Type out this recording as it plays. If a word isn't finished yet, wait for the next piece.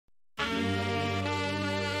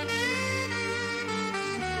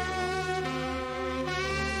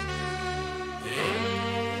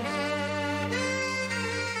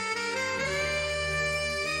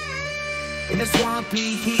the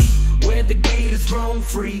swampy heat, where the gators roam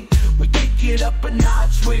free. We kick it up a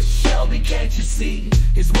notch with Shelby, can't you see?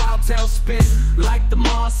 His wild tail spin like the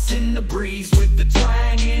moss in the breeze, with the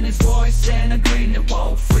twang in his voice and a grin that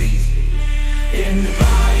won't freeze. In the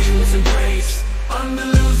bayous embrace, under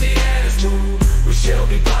Louisiana's moon, with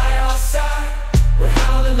Shelby by our side, we're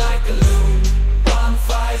howling like a loon.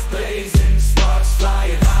 Bonfires blazing, sparks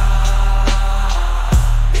flying high,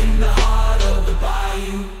 in the heart of the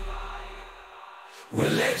bayou, where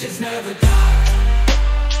legends never die.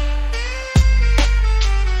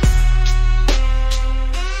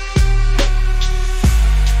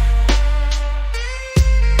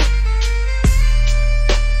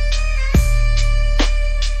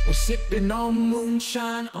 We're sipping on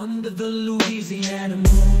moonshine under the Louisiana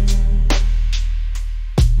moon,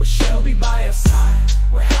 with Shelby by our side.